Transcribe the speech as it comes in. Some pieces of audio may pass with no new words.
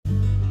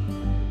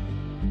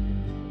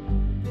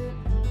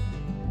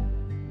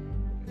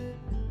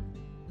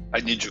I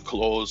need your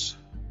clothes,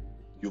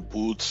 your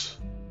boots,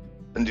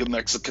 and your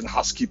Mexican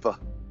housekeeper.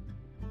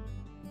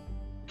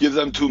 Give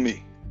them to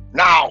me,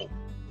 now!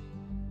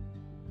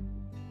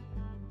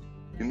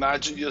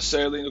 Imagine you're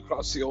sailing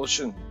across the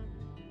ocean.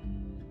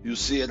 You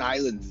see an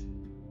island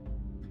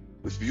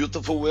with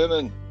beautiful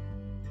women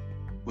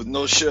with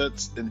no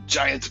shirts and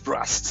giant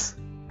breasts.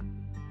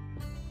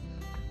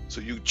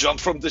 So you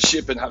jump from the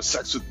ship and have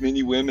sex with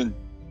many women.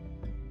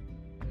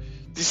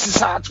 This is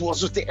how it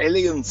was with the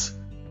aliens.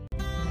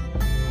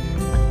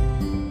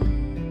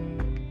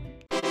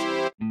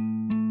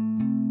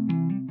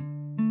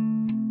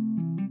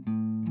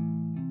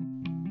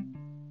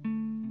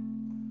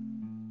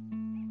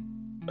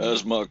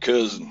 That's my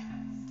cousin.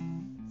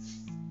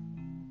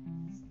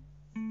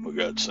 We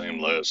got the same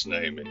last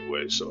name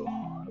anyway, so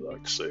I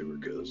like to say we're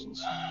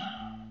cousins.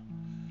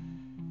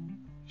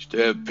 Used to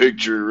have a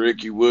picture of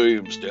Ricky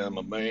Williams down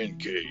my man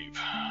cave.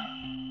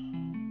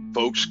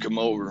 Folks come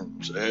over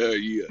and say, "Hey,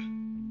 you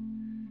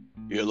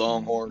a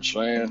Longhorns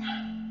fan?"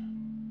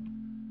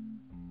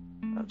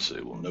 I'd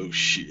say, "Well, no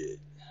shit.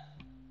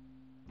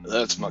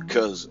 That's my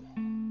cousin."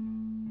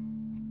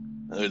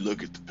 And they'd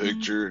look at the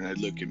picture and they'd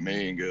look at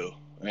me and go,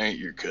 "I ain't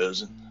your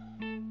cousin."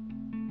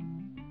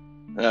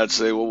 And I'd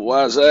say, "Well,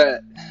 why's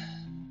that?"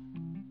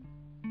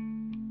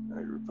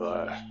 They'd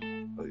reply,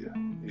 "Well, yeah,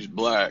 he's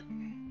black."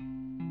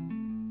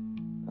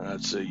 And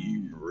I'd say,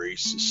 "You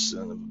racist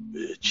son of a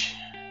bitch.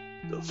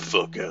 Get the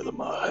fuck out of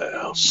my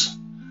house."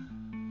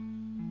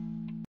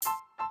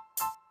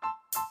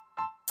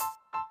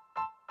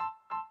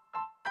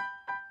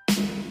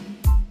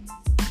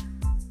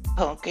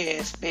 Punk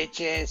ass,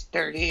 bitch ass,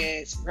 dirty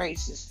ass,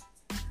 racist.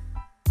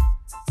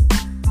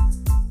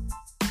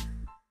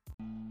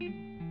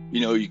 You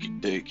know, you can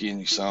take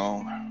any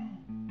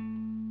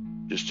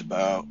song, just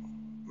about,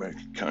 make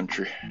it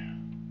country.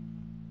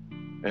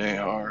 It ain't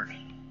hard.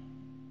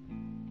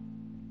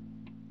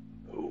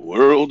 The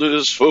world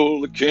is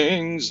full of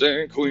kings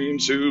and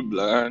queens who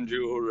blind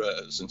your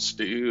eyes and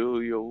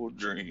steal your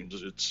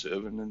dreams. It's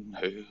heaven and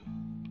hell.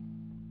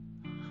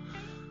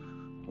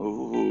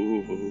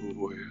 Oh,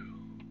 well.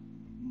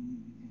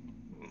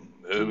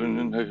 Heaven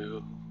and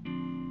hell.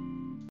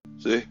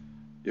 See?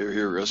 You ever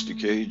hear Rusty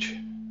Cage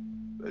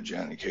by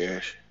Johnny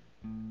Cash?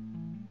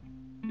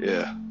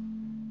 Yeah.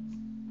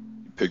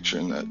 You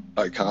picturing that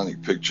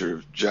iconic picture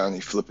of Johnny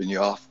flipping you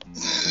off?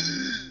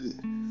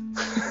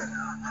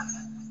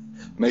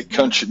 Make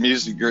country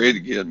music great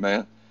again,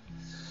 man.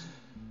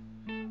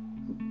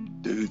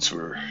 Dudes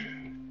were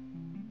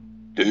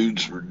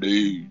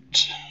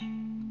dudes.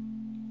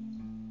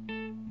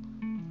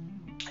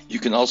 You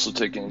can also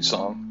take any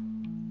song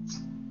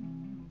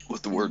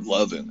with the word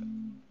love in it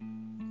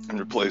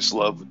and replace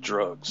love with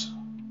drugs.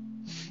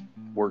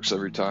 Works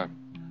every time.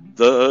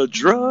 The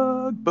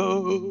drug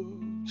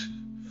boat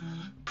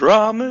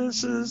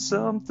promises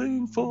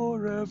something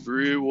for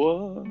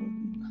everyone.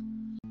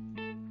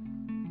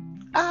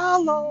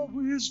 I'll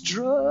always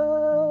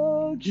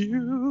drug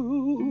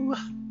you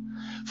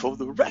for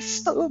the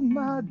rest of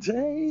my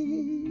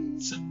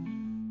days. You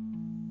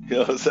know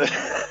what I'm saying?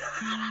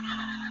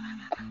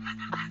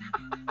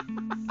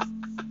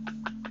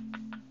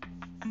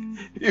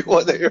 You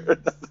want to hear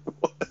another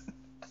one?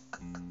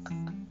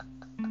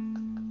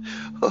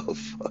 Oh,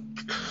 fuck.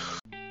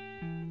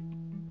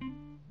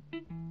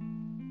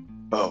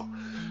 Oh.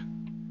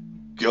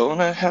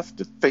 Gonna have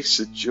to face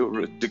it,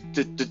 you're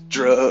addicted to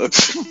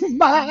drugs.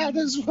 Might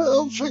as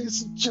well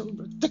face it, you're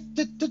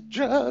addicted to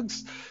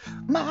drugs.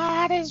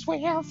 Might as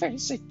well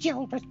face it,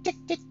 you're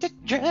addicted to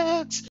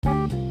drugs.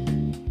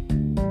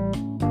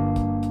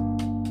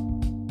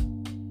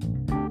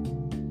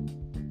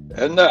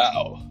 And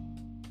now,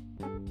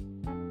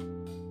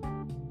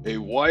 a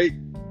white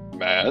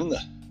man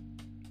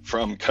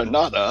from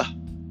Canada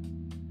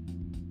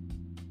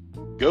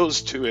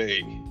goes to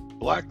a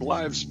Black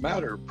Lives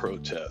Matter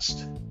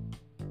protest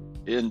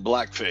in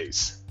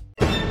blackface.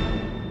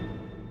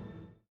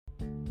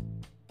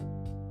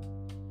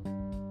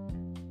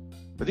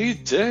 What are you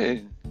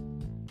doing?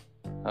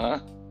 Huh?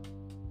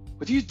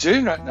 What are you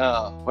doing right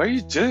now? Why are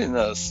you doing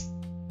this?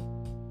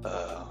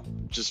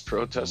 Just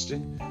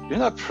protesting? You're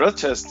not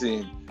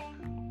protesting.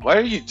 Why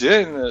are you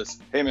doing this?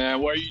 Hey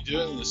man, why are you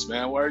doing this,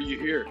 man? Why are you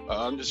here?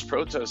 I'm just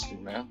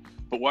protesting, man.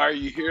 But why are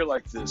you here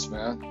like this,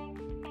 man?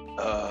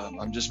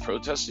 I'm just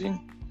protesting.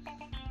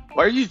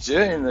 Why are you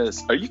doing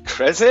this? Are you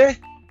crazy?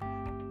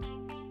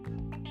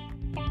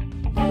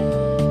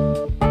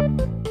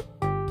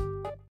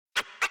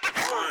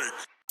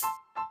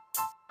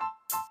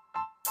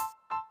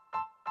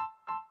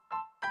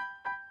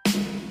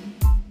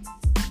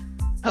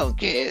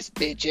 Punk ass,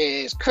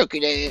 bitch ass,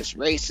 crooked ass,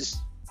 racist.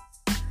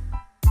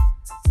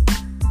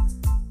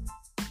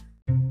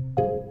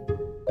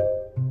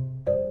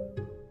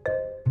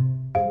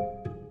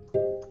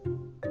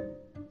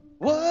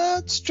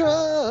 What's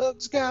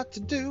drugs got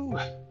to do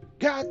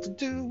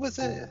with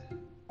it?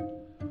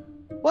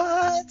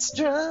 What's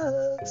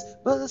drugs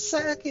but a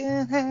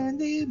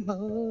second-hand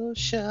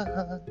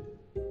emotion?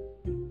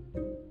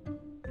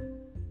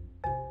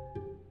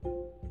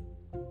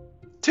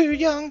 Too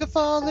young to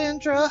fall in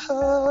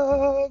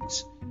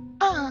drugs.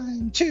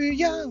 I'm too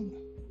young.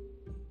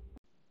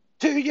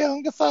 Too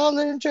young to fall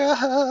in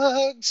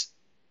drugs.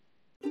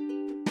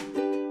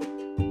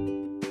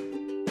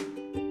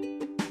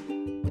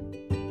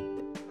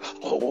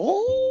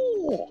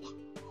 Oh,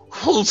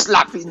 who's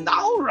laughing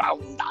now,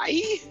 round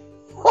eye?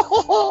 Ho,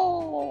 ho,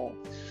 ho.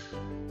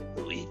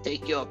 We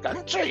take your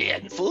country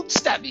and food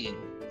stabbing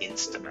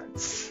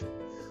instruments.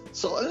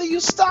 So only you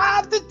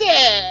starve to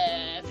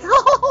death. Ho,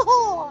 ho,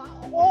 ho.